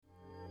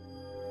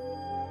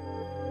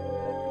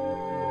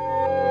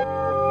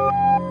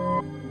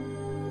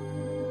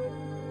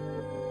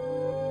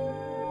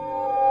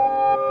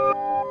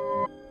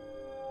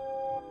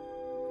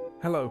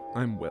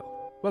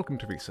Welcome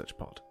to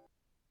ResearchPod.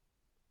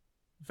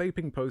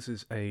 Vaping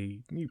poses a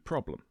new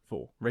problem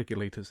for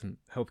regulators and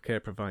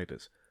healthcare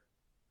providers.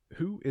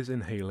 Who is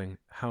inhaling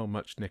how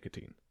much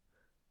nicotine?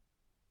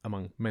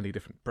 Among many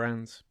different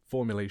brands,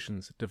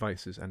 formulations,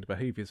 devices, and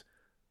behaviors,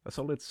 a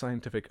solid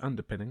scientific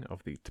underpinning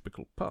of the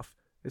typical puff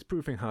is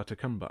proving hard to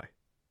come by.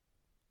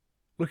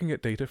 Looking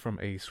at data from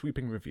a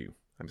sweeping review,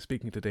 I'm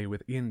speaking today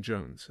with Ian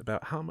Jones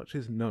about how much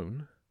is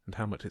known and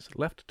how much is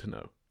left to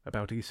know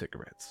about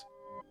e-cigarettes.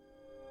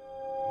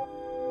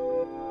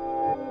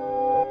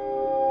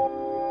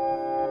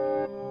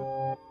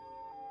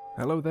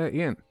 Hello there,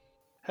 Ian.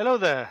 Hello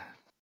there.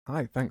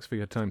 Hi, thanks for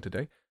your time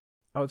today.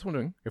 I was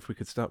wondering if we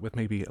could start with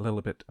maybe a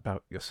little bit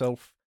about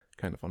yourself,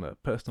 kind of on a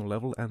personal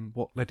level, and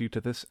what led you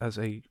to this as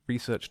a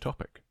research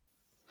topic.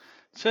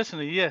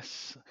 Certainly,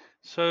 yes.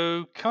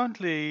 So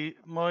currently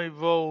my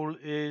role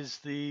is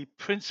the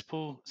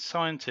principal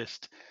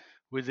scientist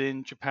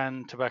within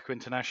Japan Tobacco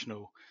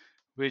International,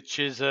 which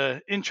is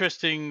an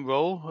interesting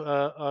role.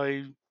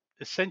 I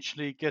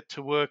essentially get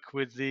to work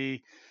with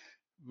the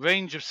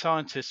range of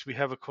scientists we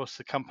have across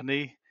the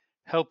company,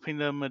 helping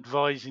them,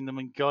 advising them,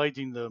 and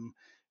guiding them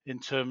in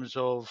terms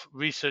of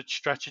research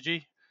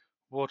strategy,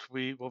 what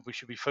we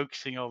should be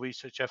focusing our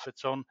research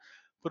efforts on,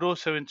 but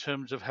also in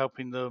terms of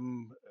helping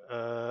them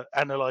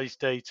analyze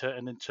data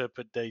and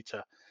interpret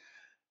data.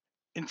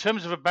 In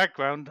terms of a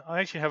background, I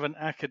actually have an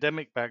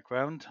academic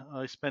background.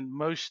 I spent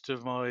most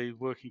of my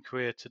working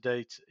career to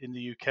date in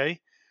the UK,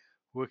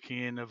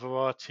 working in a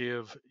variety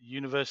of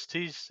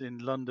universities in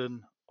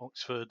London,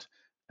 Oxford,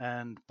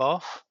 and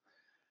Bath.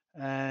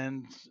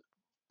 And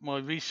my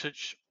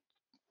research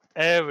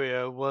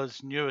area was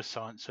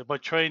neuroscience. So by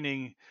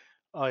training,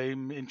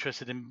 I'm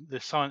interested in the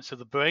science of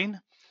the brain,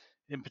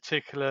 in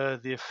particular,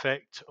 the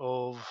effect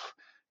of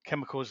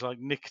chemicals like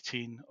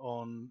nicotine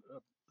on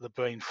the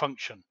brain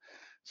function.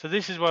 So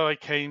this is where I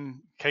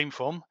came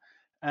from.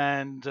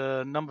 And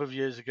a number of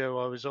years ago,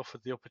 I was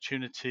offered the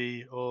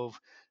opportunity of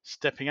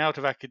stepping out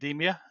of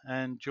academia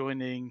and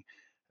joining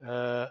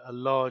a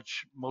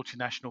large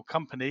multinational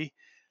company,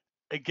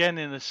 again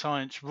in a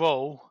science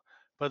role,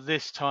 but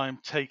this time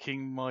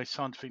taking my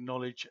scientific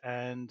knowledge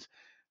and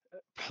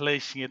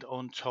placing it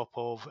on top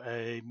of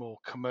a more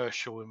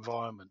commercial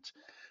environment.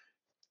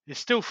 It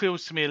still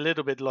feels to me a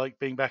little bit like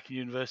being back at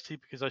university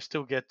because I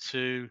still get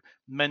to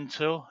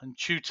mentor and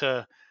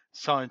tutor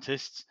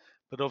scientists,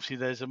 but obviously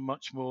there's a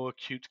much more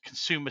acute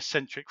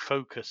consumer-centric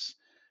focus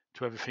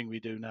to everything we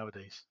do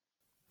nowadays.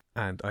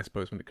 And I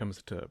suppose when it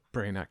comes to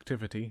brain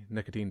activity,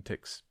 nicotine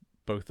ticks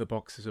both the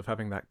boxes of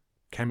having that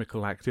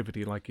chemical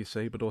activity, like you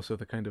say, but also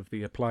the kind of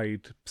the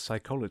applied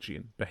psychology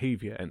and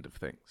behavior end of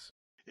things.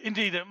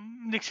 Indeed,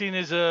 nicotine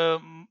is a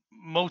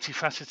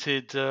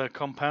multifaceted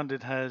compound.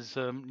 It has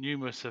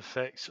numerous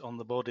effects on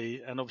the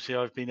body, and obviously,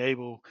 I've been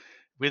able,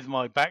 with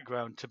my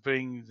background, to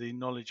bring the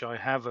knowledge I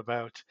have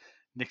about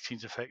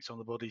nicotine's effects on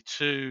the body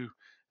to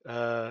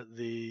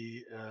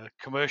the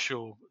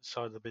commercial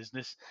side of the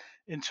business,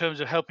 in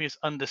terms of helping us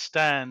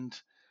understand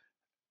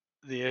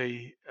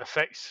the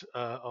effects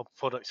our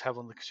products have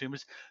on the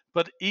consumers,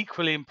 but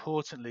equally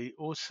importantly,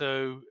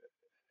 also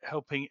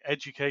helping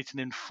educate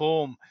and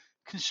inform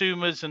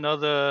consumers and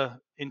other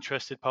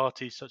interested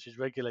parties, such as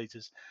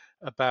regulators,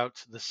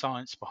 about the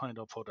science behind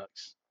our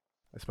products.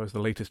 I suppose the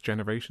latest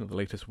generation, or the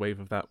latest wave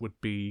of that,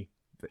 would be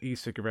the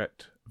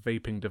e-cigarette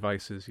vaping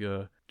devices,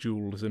 your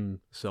Juuls and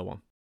so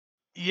on.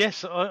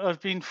 Yes, I've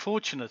been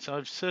fortunate.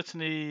 I've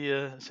certainly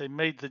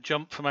made the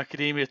jump from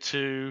academia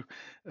to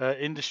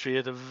industry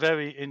at a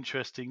very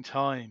interesting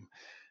time.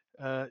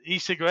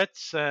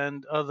 E-cigarettes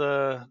and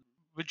other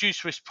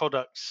reduced risk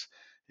products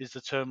is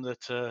the term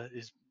that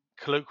is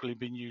colloquially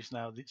being used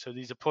now. So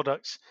these are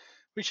products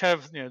which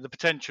have the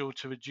potential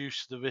to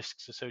reduce the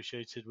risks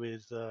associated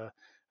with the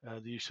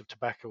use of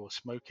tobacco or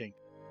smoking.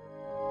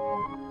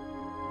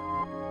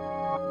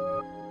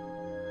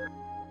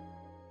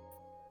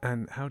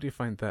 And how do you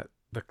find that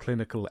the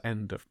clinical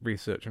end of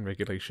research and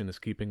regulation is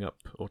keeping up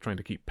or trying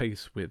to keep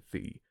pace with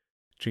the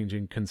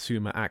changing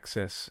consumer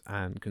access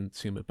and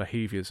consumer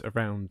behaviors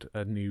around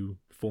a new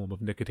form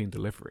of nicotine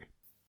delivery?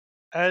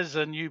 As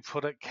a new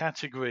product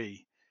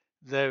category,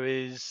 there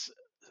is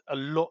a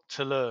lot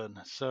to learn.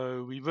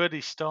 So we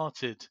really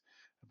started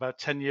about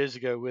 10 years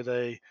ago with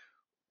a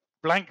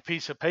blank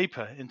piece of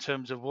paper in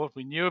terms of what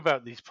we knew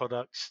about these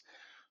products,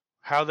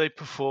 how they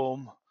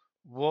perform,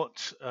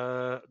 what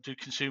do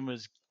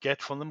consumers get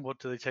from them, what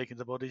do they take in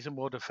their bodies, and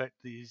what effect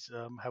these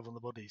have on the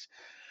bodies.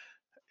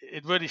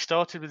 It really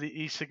started with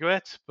the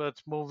e-cigarette, but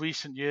more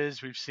recent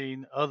years we've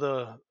seen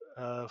other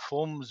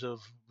forms of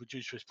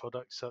reduced risk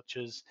products, such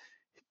as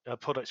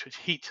products which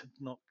heat,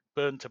 not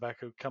burn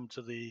tobacco, come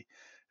to the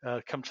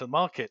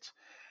market.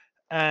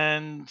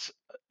 And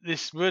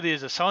this really,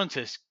 as a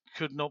scientist,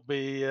 could not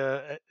be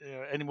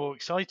any more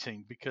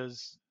exciting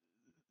because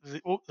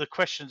the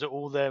questions are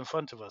all there in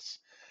front of us.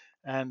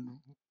 And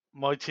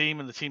my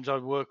team and the teams I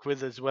work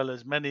with, as well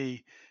as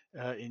many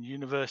in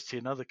university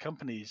and other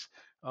companies,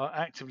 are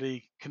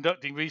actively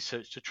conducting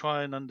research to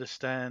try and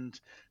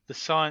understand the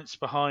science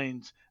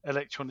behind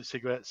electronic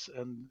cigarettes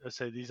and, I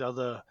say, these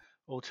other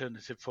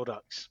alternative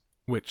products.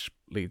 Which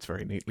leads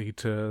very neatly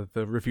to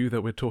the review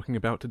that we're talking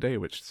about today,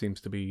 which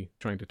seems to be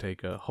trying to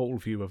take a whole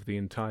view of the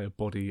entire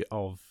body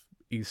of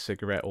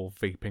e-cigarette or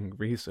vaping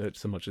research,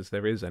 so much as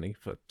there is any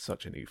for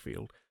such a new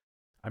field.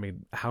 I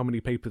mean, how many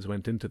papers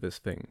went into this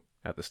thing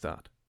at the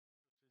start?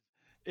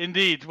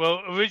 Indeed.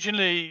 Well,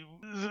 originally,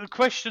 the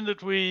question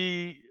that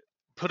we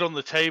put on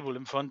the table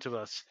in front of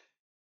us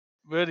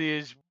really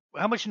is,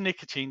 how much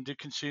nicotine do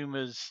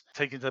consumers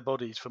take into their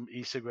bodies from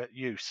e-cigarette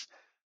use?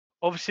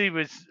 Obviously,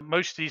 with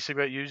most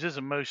e-cigarette users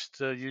and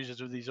most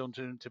users of these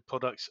alternative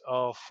products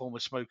are former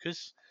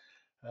smokers,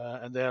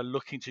 and they are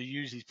looking to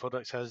use these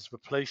products as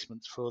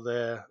replacements for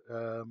their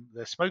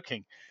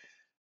smoking.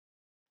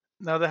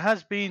 Now, there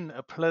has been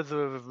a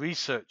plethora of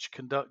research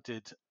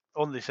conducted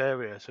on this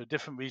area, so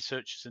different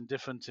researchers in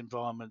different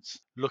environments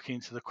looking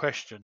into the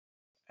question.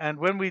 And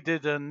when we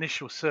did an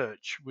initial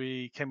search,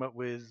 we came up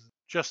with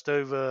just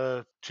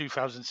over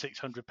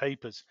 2,600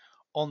 papers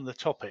on the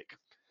topic.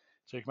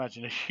 So you can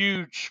imagine a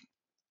huge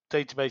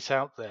database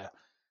out there,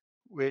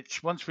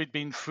 which once we'd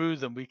been through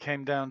them, we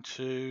came down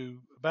to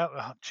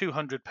about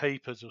 200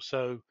 papers or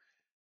so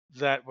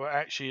that were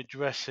actually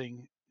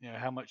addressing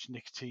how much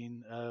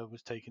nicotine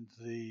was taken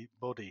to the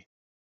body.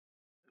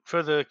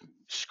 Further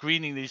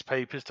screening these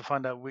papers to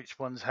find out which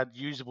ones had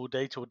usable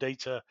data or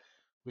data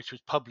which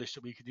was published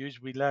that we could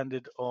use, we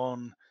landed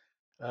on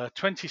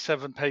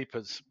 27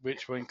 papers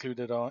which were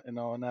included in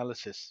our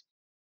analysis.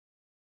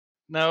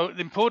 Now,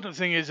 the important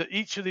thing is that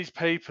each of these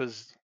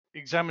papers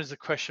examines the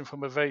question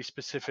from a very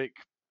specific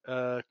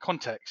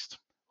context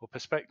or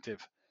perspective.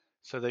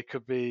 So they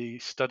could be a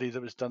study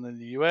that was done in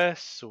the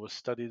US, or a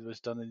study that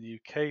was done in the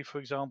UK, for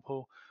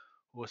example,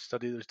 or a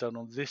study that was done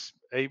on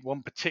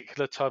one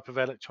particular type of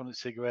electronic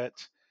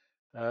cigarette,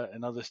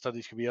 and other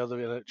studies could be other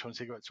electronic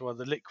cigarettes or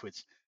other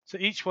liquids. So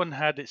each one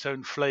had its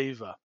own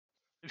flavor.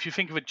 If you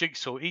think of a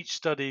jigsaw, each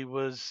study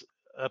was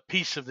a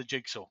piece of the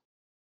jigsaw.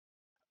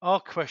 Our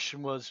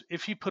question was,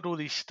 if you put all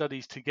these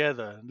studies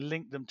together and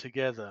link them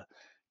together,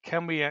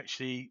 can we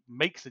actually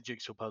make the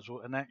jigsaw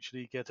puzzle and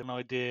actually get an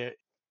idea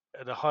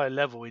at a higher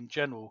level in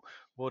general,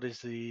 what is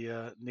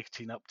the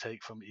nicotine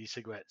uptake from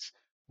e-cigarettes,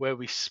 where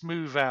we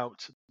smooth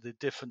out the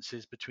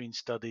differences between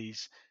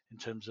studies in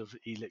terms of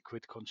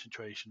e-liquid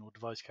concentration or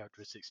device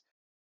characteristics.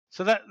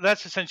 So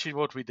that's essentially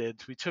what we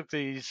did. We took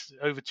these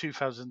over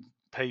 2,000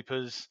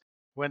 papers,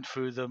 went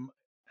through them,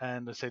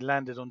 and as I say,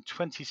 landed on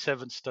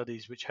 27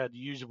 studies which had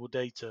usable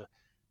data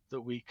that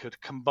we could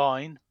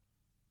combine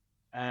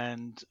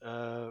and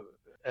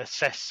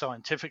assess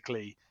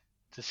scientifically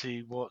to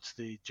see what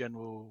the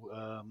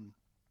general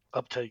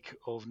uptake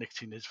of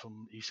nicotine is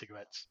from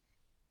e-cigarettes.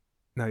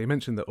 Now, you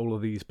mentioned that all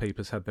of these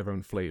papers had their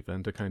own flavour,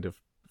 and to kind of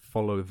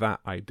follow that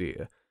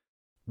idea,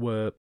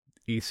 were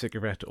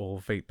e-cigarette or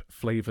vape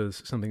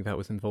flavours something that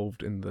was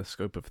involved in the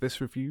scope of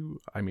this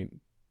review? I mean,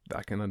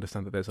 I can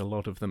understand that there's a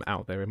lot of them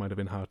out there. It might have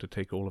been hard to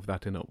take all of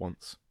that in at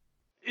once.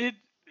 It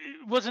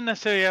wasn't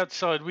necessarily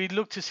outside. We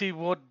looked to see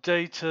what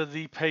data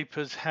the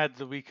papers had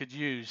that we could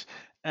use.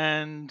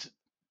 And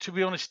to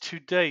be honest, to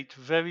date,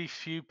 very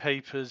few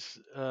papers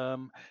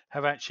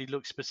have actually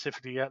looked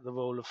specifically at the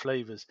role of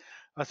flavors.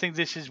 I think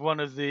this is one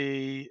of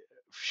the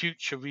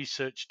future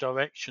research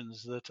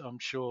directions that I'm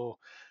sure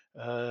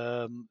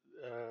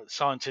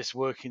scientists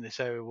working in this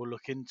area will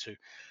look into.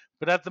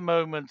 But at the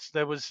moment,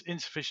 there was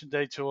insufficient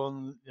data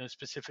on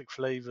specific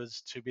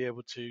flavors to be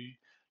able to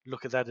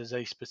look at that as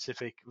a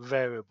specific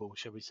variable,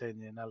 shall we say, in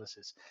the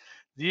analysis.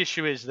 The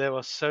issue is there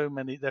are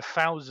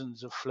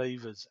thousands of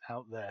flavors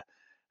out there.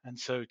 And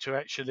so to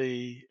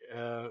actually,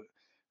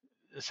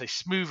 let's say,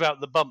 smooth out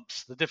the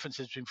bumps, the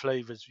differences between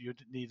flavors,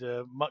 you'd need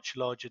a much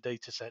larger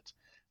data set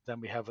than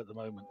we have at the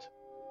moment.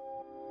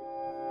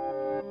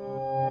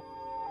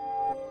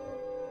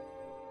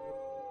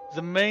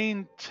 The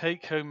main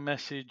take-home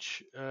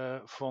message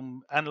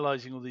from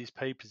analyzing all these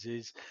papers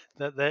is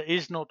that there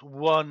is not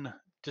one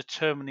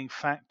determining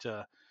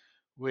factor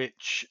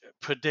which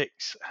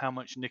predicts how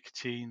much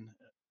nicotine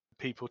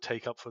people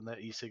take up from their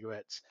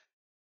e-cigarettes.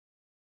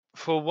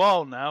 For a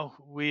while now,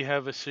 we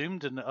have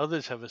assumed, and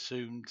others have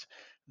assumed,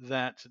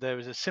 that there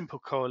is a simple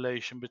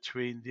correlation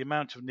between the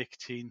amount of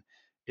nicotine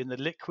in the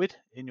liquid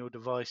in your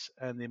device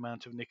and the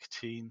amount of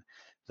nicotine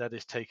that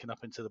is taken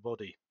up into the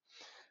body.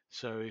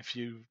 So if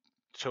you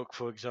took,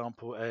 for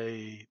example,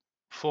 a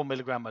 4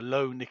 milligram, a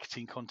low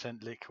nicotine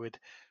content liquid,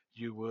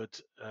 you would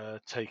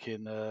take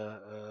in a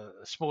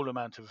small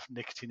amount of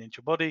nicotine into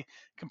your body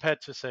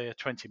compared to, say, a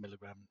 20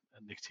 milligram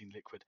nicotine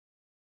liquid.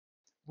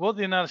 What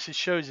the analysis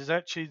shows is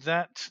actually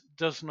that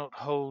does not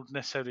hold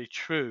necessarily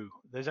true.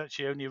 There's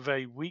actually only a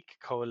very weak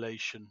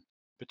correlation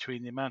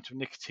between the amount of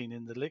nicotine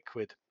in the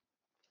liquid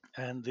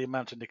and the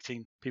amount of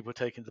nicotine people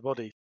take into the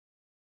body.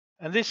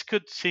 And this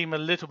could seem a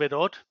little bit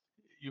odd.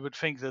 You would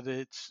think that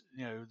it's,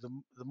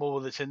 the more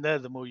that's in there,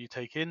 the more you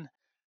take in.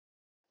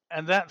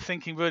 And that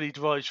thinking really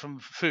derives from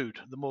food.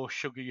 The more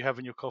sugar you have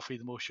in your coffee,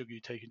 the more sugar you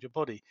take into your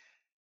body.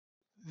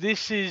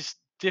 This is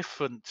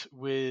different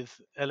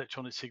with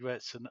electronic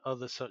cigarettes and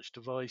other such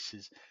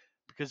devices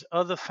because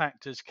other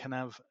factors can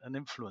have an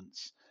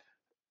influence.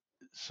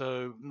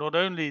 So, not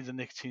only the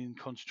nicotine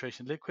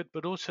concentration liquid,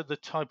 but also the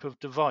type of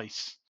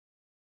device.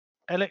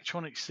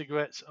 Electronic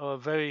cigarettes are a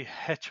very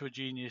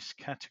heterogeneous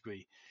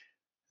category.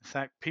 In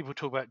fact, people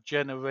talk about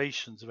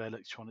generations of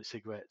electronic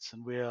cigarettes,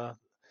 and we are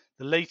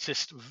the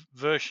latest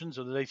versions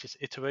or the latest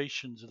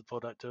iterations of the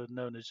product are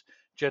known as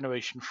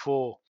Generation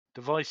 4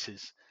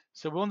 devices.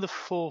 So we're on the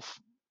fourth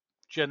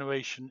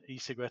generation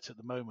e-cigarette at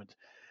the moment.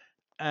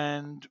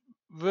 And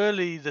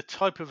really, the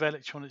type of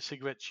electronic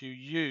cigarettes you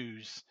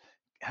use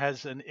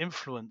has an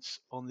influence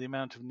on the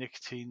amount of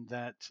nicotine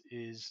that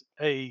is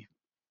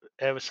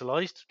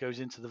aerosolized, goes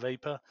into the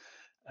vapor,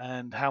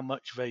 and how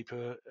much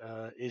vapor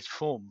is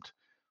formed,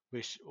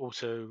 which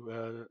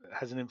also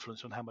has an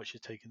influence on how much you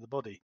take in the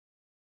body.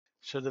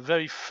 So the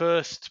very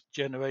first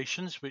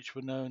generations, which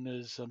were known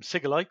as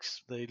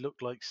cigalikes, they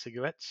looked like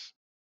cigarettes.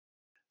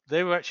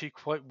 They were actually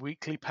quite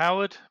weakly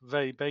powered,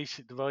 very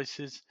basic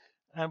devices,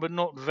 and were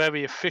not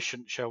very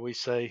efficient, shall we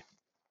say,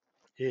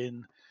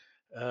 in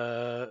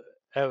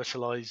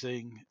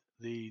aerosolizing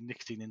the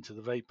nicotine into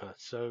the vapor.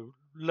 So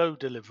low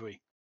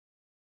delivery.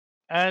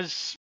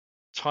 As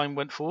time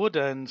went forward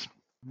and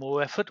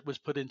more effort was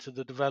put into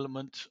the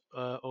development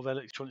of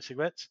electronic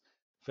cigarettes,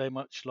 very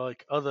much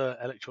like other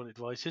electronic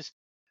devices,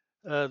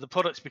 the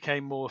products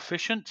became more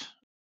efficient,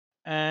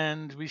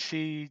 and we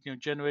see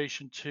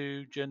generation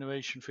 2,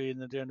 generation 3,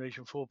 and the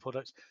generation 4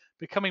 products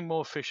becoming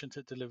more efficient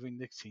at delivering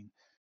nicotine.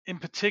 In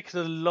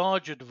particular,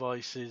 larger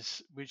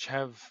devices which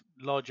have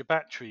larger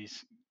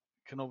batteries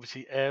can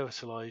obviously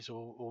aerosolize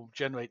or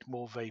generate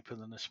more vapor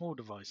than a small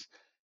device.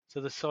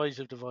 So the size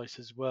of device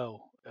as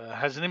well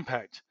has an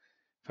impact.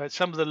 In fact,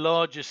 some of the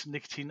largest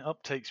nicotine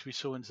uptakes we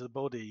saw into the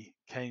body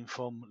came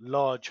from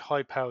large,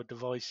 high-powered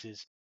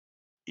devices,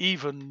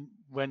 even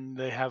when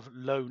they have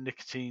low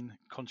nicotine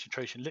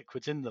concentration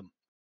liquids in them.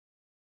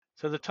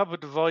 So the type of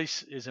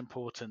device is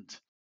important.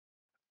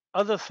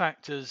 Other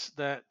factors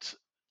that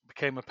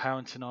became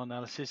apparent in our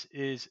analysis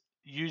is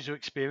user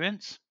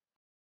experience.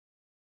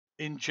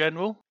 In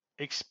general,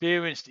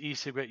 experienced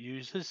e-cigarette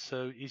users,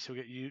 so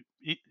e-cigarette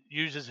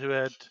users who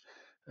had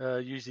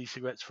used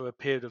e-cigarettes for a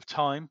period of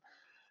time,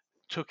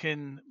 took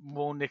in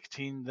more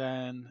nicotine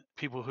than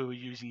people who were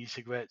using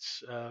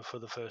e-cigarettes for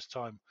the first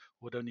time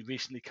or had only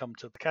recently come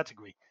to the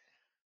category.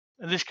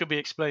 And this could be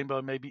explained by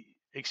maybe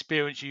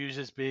experienced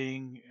users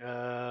being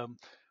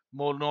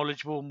more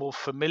knowledgeable, more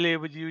familiar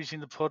with using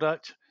the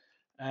product,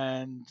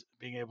 and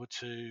being able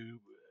to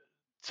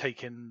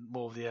take in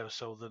more of the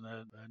aerosol than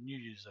a new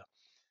user.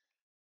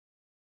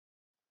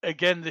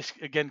 Again, this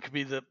could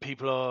be that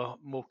people are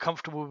more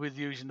comfortable with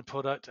using the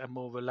product and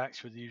more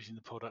relaxed with using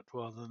the product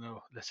rather than,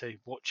 let's say,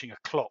 watching a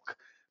clock,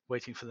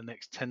 waiting for the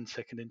next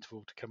 10-second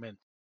interval to come in.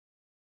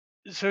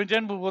 So in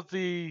general, what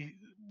the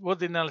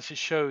analysis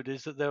showed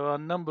is that there are a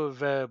number of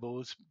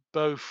variables,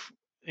 both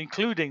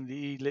including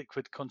the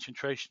e-liquid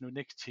concentration of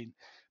nicotine,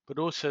 but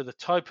also the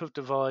type of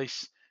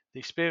device, the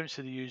experience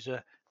of the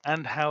user,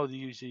 and how the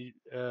user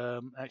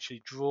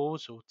actually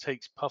draws or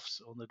takes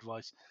puffs on the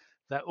device,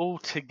 that all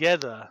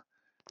together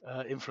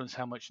influence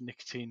how much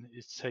nicotine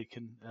is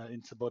taken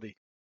into the body.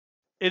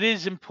 It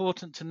is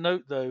important to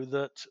note, though,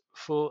 that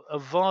for a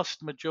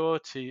vast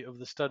majority of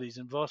the studies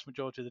and vast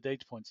majority of the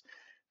data points,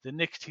 the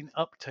nicotine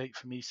uptake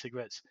from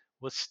e-cigarettes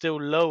was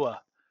still lower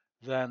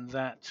than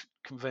that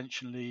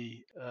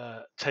conventionally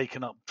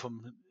taken up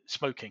from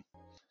smoking.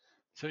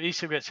 So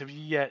e-cigarettes have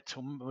yet,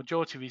 or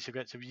majority of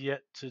e-cigarettes have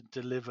yet to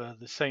deliver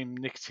the same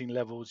nicotine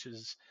levels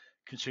as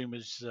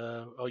consumers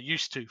are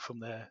used to from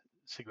their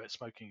cigarette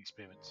smoking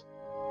experience.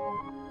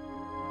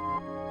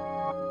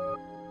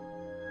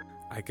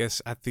 I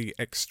guess at the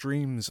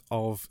extremes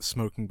of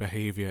smoking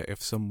behavior,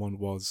 if someone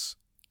was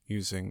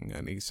using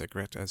an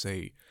e-cigarette as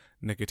a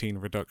nicotine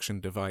reduction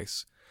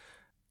device,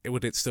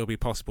 would it still be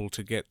possible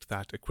to get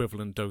that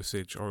equivalent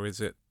dosage, or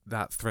is it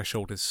that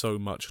threshold is so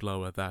much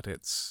lower that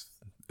it's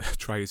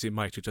try as you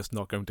might, you're just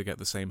not going to get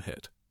the same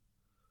hit?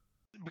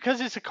 Because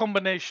it's a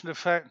combination of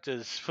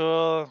factors.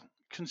 For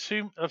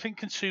I think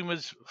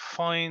consumers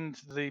find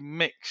the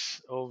mix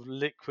of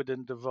liquid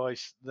and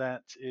device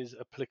that is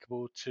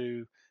applicable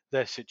to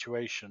their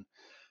situation.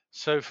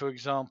 So, for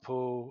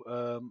example,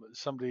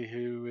 somebody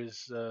who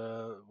is,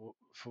 for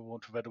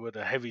want of a better word,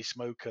 a heavy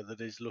smoker that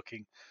is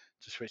looking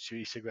to switch to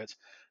e-cigarettes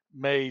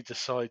may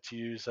decide to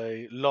use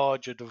a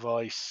larger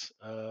device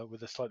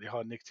with a slightly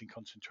higher nicotine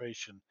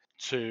concentration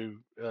to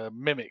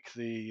mimic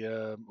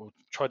or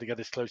try to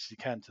get as close as he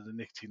can to the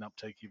nicotine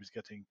uptake he was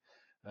getting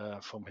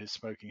from his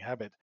smoking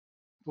habit.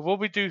 But what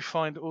we do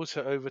find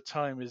also over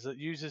time is that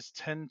users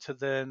tend to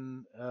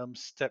then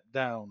step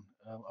down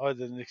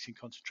either the nicotine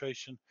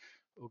concentration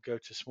or go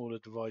to smaller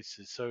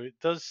devices. So it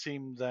does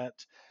seem that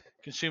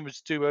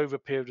consumers do, over a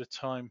period of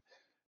time,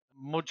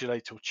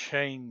 modulate or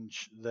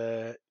change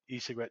their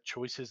e-cigarette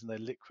choices and their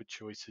liquid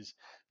choices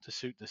to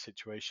suit the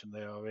situation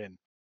they are in.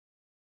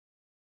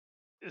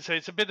 So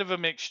it's a bit of a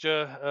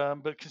mixture,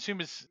 but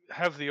consumers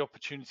have the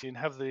opportunity and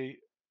have the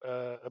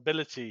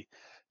ability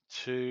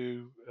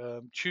to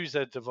choose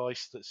their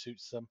device that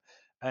suits them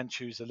and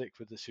choose a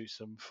liquid that suits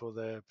them for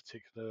their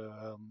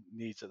particular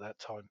needs at that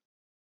time.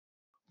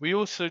 We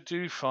also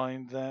do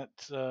find that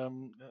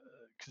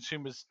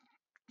consumers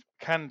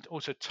can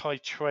also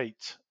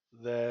titrate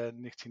their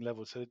nicotine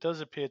levels. So there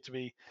does appear to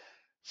be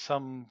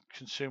some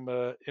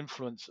consumer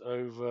influence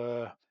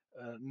over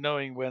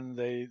knowing when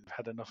they've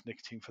had enough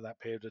nicotine for that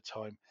period of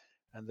time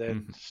and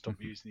then stop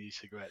using the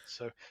e-cigarettes.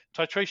 So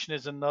titration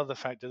is another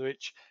factor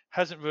which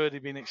hasn't really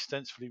been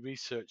extensively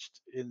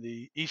researched in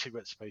the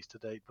e-cigarette space to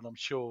date, but I'm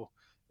sure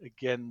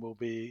again will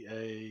be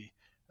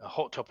a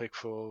hot topic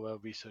for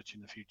research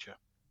in the future.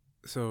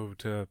 So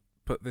to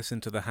put this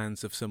into the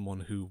hands of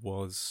someone who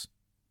was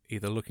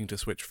either looking to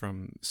switch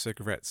from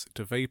cigarettes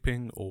to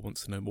vaping or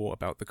wants to know more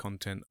about the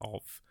content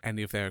of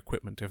any of their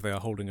equipment, if they are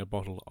holding a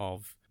bottle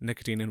of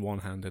nicotine in one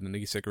hand and an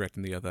e-cigarette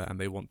in the other, and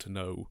they want to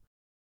know,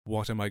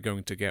 what am I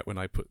going to get when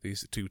I put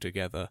these two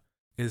together?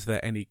 Is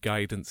there any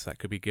guidance that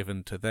could be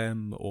given to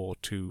them or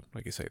to,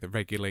 like you say, the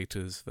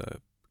regulators, the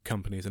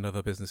companies and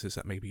other businesses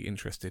that may be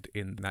interested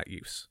in that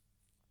use?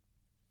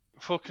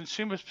 For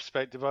consumers'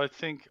 perspective, I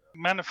think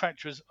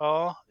manufacturers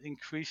are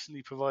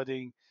increasingly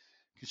providing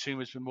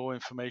consumers with more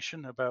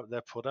information about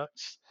their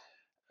products.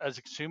 As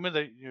a consumer,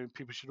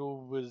 people should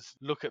always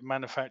look at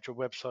manufacturer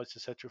websites,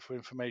 etc., for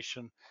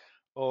information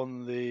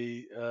on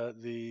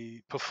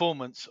the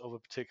performance of a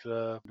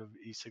particular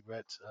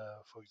e-cigarette,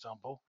 for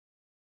example.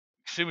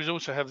 Consumers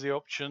also have the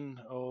option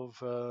of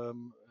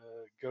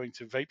going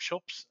to vape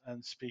shops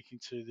and speaking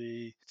to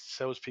the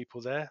salespeople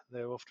there.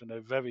 They're often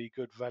a very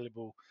good,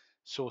 valuable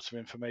source of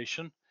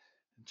information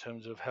in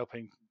terms of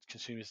helping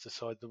consumers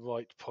decide the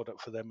right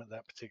product for them at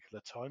that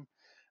particular time.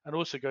 And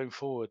also going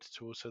forward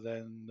to also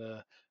then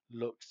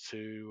look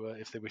to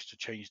if they wish to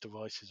change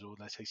devices or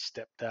let's say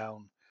step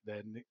down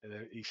their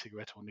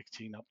e-cigarette or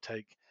nicotine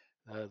uptake,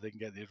 they can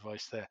get the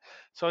advice there.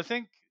 So I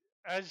think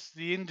as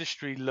the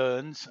industry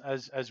learns,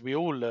 as we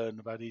all learn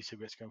about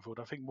e-cigarettes going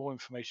forward, I think more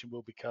information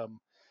will become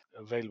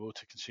available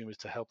to consumers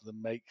to help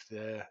them make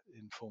their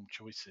informed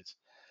choices.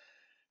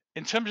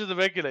 In terms of the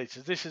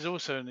regulators, this is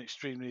also an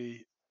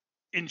extremely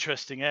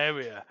interesting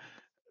area.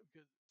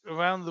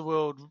 Around the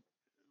world,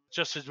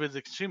 just as with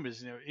the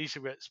consumers,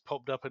 e-cigarettes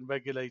popped up and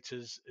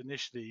regulators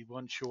initially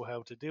weren't sure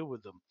how to deal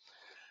with them.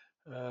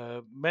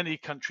 Many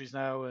countries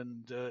now,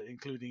 and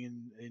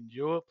including in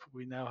Europe,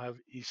 we now have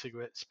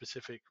e-cigarette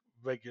specific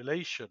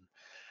regulation.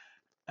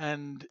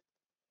 And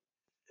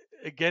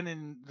again,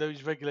 in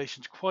those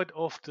regulations, quite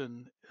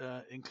often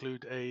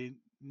include a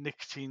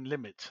nicotine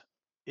limit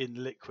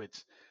in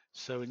liquids.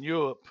 So in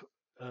Europe,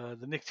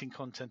 the nicotine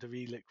content of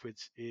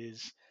e-liquids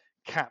is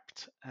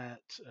capped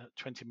at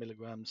 20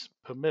 milligrams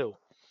per mil.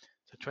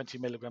 So 20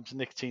 milligrams of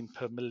nicotine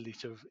per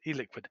milliliter of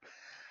e-liquid.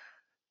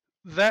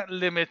 That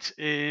limit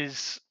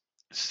is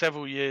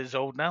several years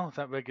old now.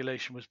 That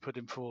regulation was put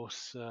in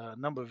force a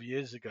number of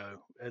years ago,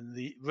 and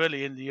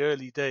really in the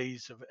early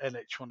days of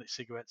electronic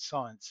cigarette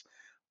science,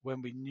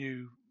 when we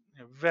knew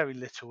very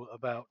little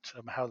about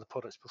how the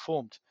products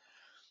performed.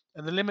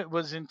 And the limit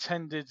was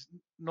intended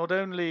not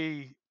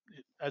only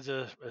as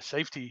a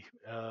safety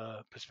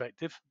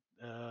perspective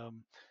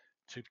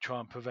to try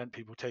and prevent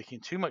people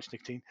taking too much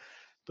nicotine,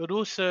 but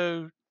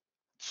also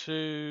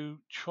to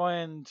try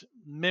and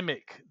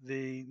mimic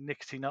the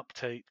nicotine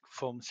uptake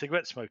from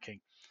cigarette smoking.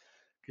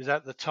 Because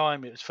at the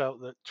time it was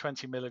felt that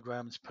 20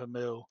 milligrams per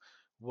mil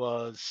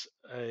was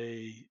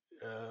a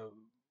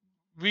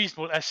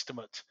reasonable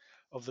estimate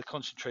of the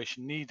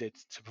concentration needed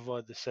to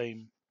provide the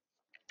same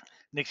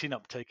nicotine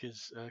uptake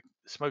as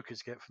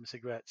smokers get from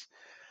cigarettes.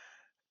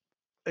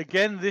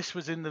 Again, this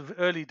was in the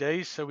early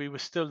days, so we were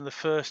still in the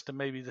first and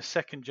maybe the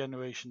second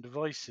generation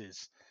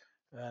devices,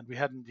 and we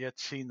hadn't yet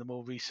seen the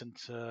more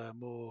recent,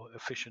 more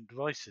efficient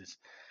devices.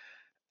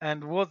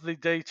 And what the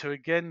data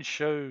again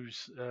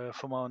shows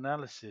from our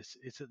analysis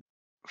is that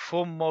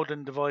for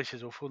modern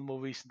devices or for the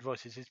more recent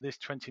devices, this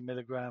 20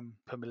 milligram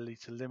per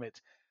milliliter limit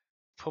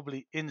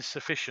probably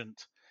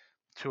insufficient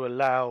to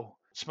allow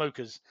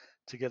smokers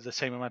to get the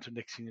same amount of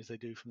nicotine as they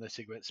do from their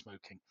cigarette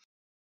smoking.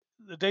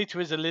 The data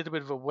is a little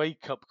bit of a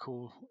wake-up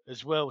call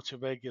as well to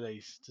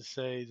regulators to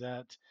say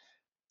that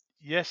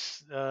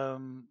yes,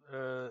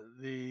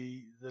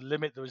 the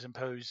limit that was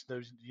imposed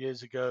those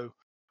years ago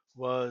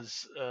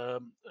was a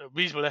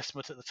reasonable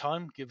estimate at the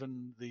time,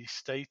 given the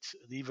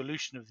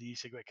evolution of the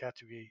e-cigarette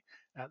category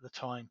at the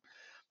time.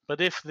 But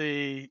if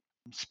the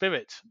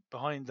spirit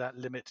behind that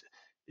limit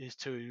is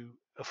to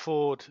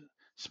afford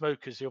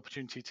smokers the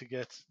opportunity to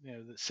get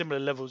similar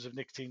levels of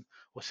nicotine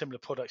or similar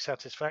product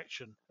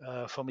satisfaction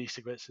from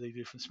e-cigarettes that they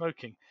do from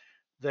smoking,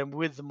 then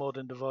with the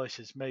modern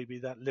devices, maybe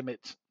that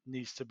limit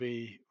needs to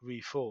be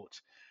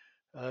rethought.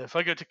 If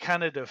I go to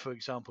Canada, for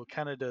example,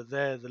 Canada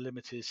there the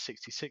limit is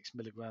 66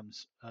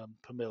 milligrams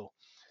per mil,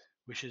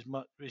 which is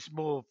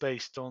more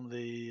based on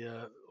the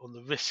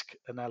risk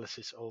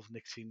analysis of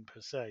nicotine per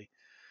se.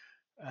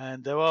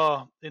 And there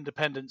are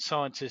independent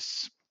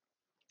scientists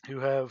who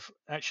have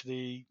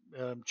actually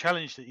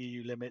challenged the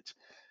EU limit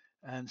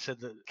and said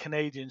that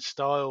Canadian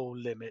style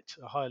limit,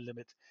 a higher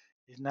limit,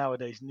 is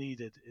nowadays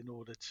needed in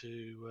order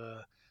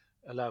to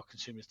allow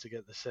consumers to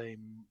get the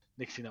same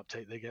nicotine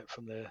uptake they get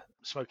from their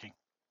smoking.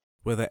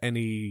 Were there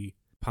any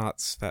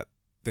parts that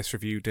this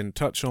review didn't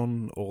touch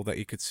on, or that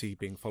you could see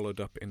being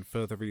followed up in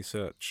further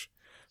research?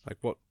 Like,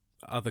 what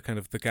other kind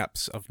of the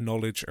gaps of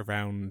knowledge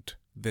around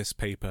this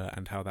paper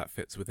and how that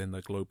fits within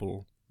the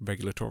global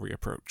regulatory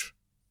approach?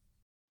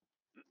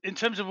 In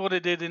terms of what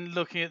it did in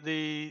looking at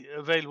the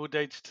available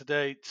data to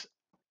date,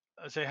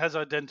 as it has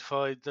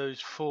identified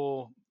those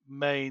four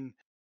main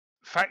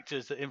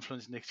factors that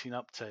influence nicotine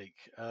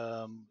uptake.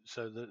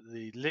 So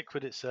the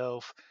liquid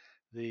itself,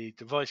 the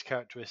device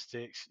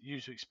characteristics,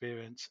 user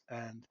experience,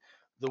 and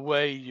the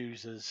way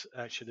users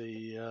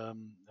actually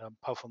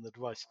puff on the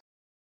device.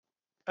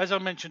 As I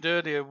mentioned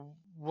earlier,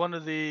 one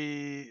of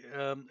the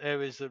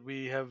areas that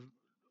we have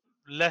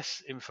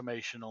less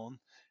information on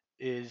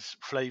is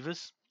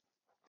flavors,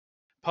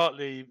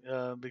 partly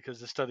because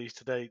the studies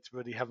to date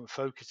really haven't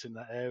focused in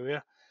that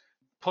area,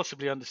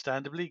 possibly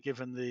understandably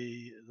given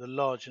the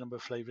large number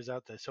of flavors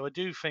out there. So I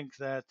do think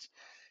that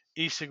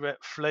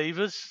e-cigarette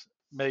flavors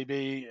may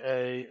be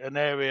an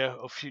area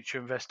of future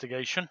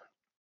investigation.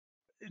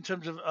 In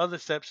terms of other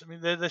steps, I mean,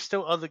 there's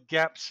still other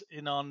gaps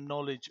in our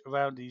knowledge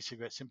around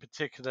e-cigarettes, in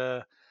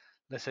particular,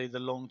 let's say the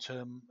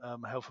long-term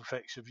health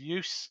effects of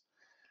use.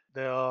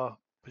 They are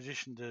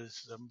positioned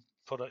as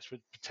products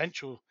with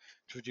potential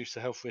to reduce the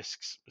health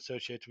risks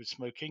associated with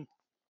smoking.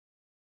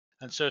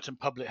 And certain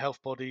public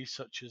health bodies,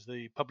 such as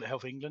the Public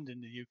Health England in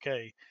the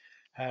UK,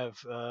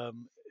 have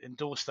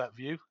endorsed that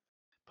view.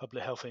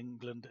 Public Health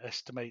England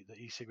estimate that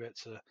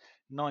e-cigarettes are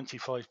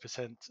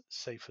 95%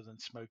 safer than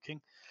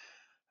smoking.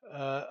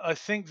 I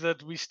think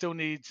that we still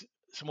need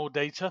some more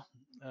data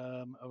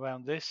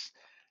around this,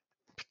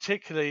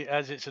 particularly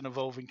as it's an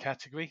evolving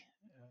category.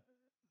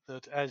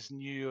 That as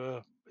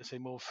newer, let's say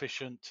more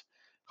efficient,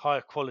 higher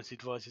quality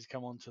devices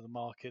come onto the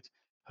market,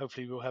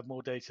 hopefully we'll have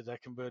more data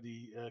that can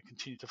really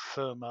continue to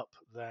firm up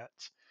that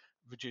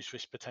reduced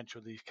risk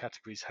potential these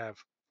categories have.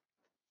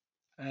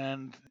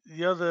 And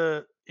the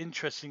other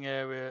interesting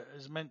area,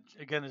 as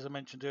I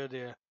mentioned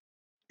earlier,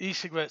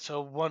 e-cigarettes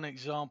are one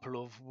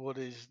example of what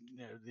is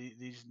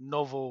these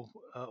novel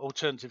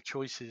alternative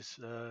choices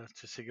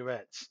to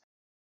cigarettes.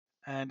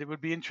 And it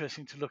would be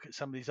interesting to look at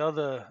some of these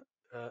other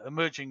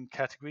emerging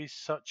categories,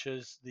 such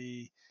as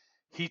the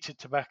heated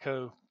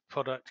tobacco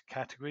product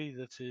category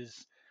that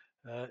is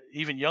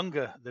even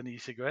younger than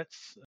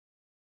e-cigarettes,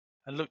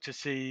 and look to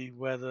see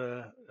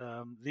whether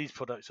these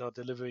products are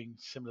delivering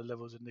similar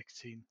levels of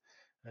nicotine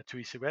to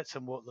e-cigarettes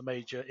and what the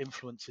major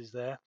influence is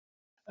there.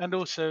 And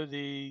also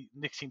the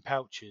nicotine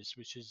pouches,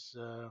 which is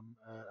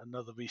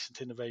another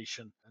recent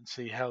innovation, and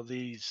see how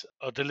these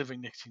are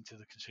delivering nicotine to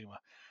the consumer.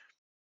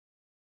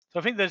 So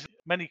I think there's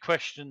many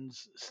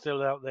questions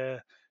still out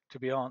there to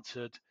be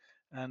answered,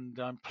 and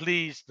I'm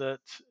pleased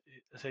that,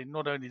 say,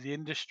 not only the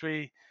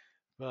industry,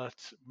 but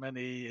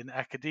many in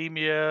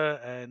academia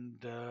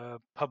and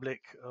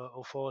public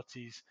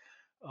authorities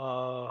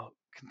are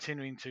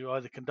continuing to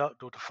either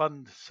conduct or to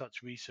fund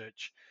such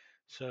research,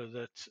 so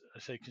that,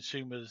 say,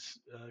 consumers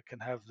can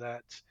have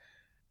that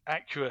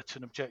accurate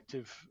and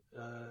objective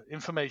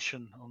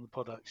information on the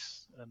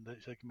products, and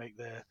that they can make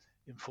their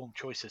informed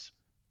choices.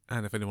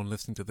 And if anyone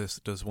listening to this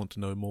does want to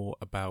know more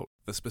about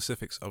the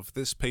specifics of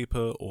this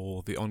paper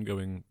or the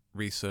ongoing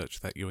research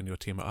that you and your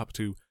team are up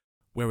to,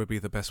 where would be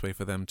the best way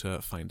for them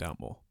to find out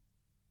more?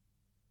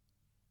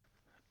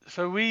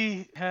 So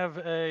we have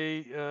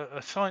a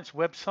science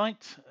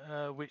website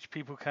which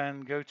people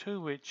can go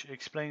to, which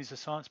explains the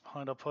science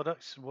behind our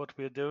products, what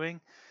we're doing,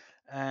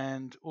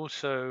 and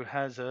also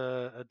has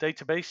a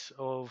database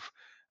of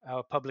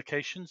our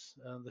publications,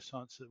 the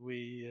science that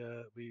we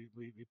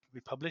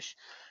publish.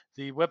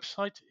 The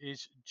website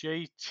is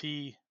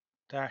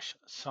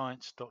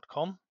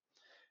jt-science.com.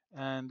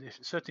 And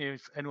certainly,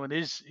 if anyone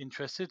is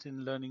interested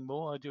in learning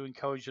more, I do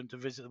encourage them to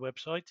visit the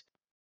website.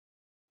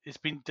 It's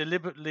been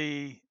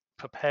deliberately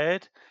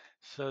prepared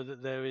so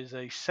that there is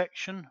a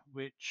section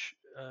which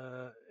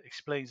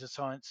explains the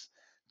science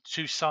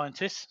to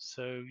scientists,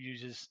 so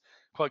uses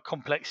quite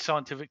complex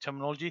scientific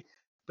terminology.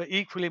 But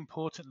equally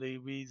importantly,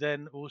 we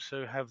then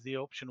also have the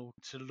option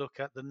to look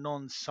at the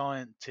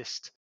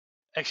non-scientist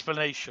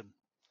explanation.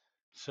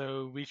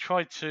 So we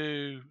try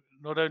to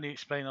not only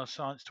explain our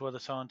science to other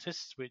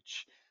scientists,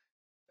 which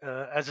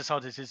as a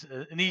scientist is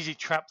an easy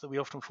trap that we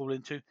often fall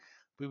into,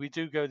 but we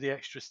do go the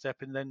extra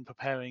step in then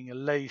preparing a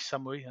lay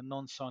summary, a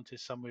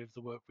non-scientist summary of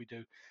the work we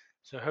do.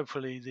 So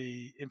hopefully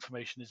the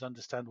information is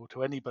understandable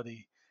to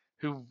anybody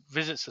who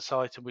visits the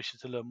site and wishes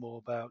to learn more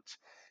about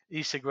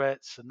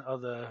e-cigarettes and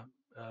other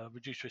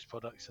reduced risk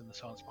products and the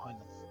science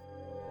behind them.